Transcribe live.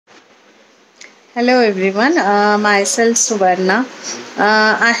Hello everyone, myself Suvarna.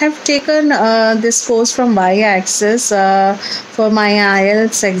 I have taken this course from YAxis for my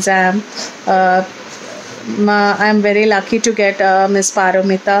IELTS exam. Uh, I'm very lucky to get Miss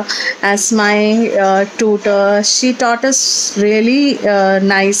Paromita as my tutor. She taught us really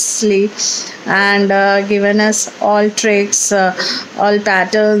nicely and given us all tricks, all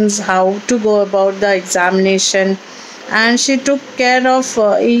patterns, how to go about the examination, and she took care of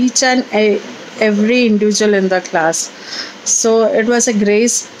each and every individual in the class. So it was a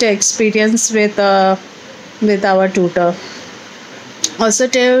great experience with our tutor. Also,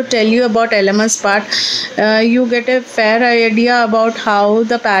 to tell you about LMS part, you get a fair idea about how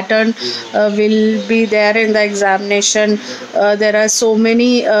the pattern will be there in the examination. There are so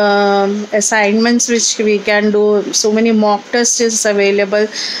many assignments which we can do, so many mock tests is available.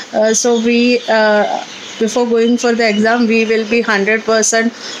 So we before going for the exam, we will be 100%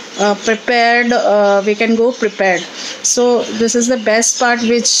 prepared. We can go prepared. So this is the best part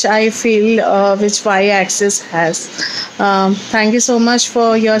which I feel which YAxis has. Thank you so much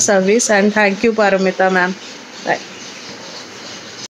for your service, and thank you, Paromita ma'am. Bye.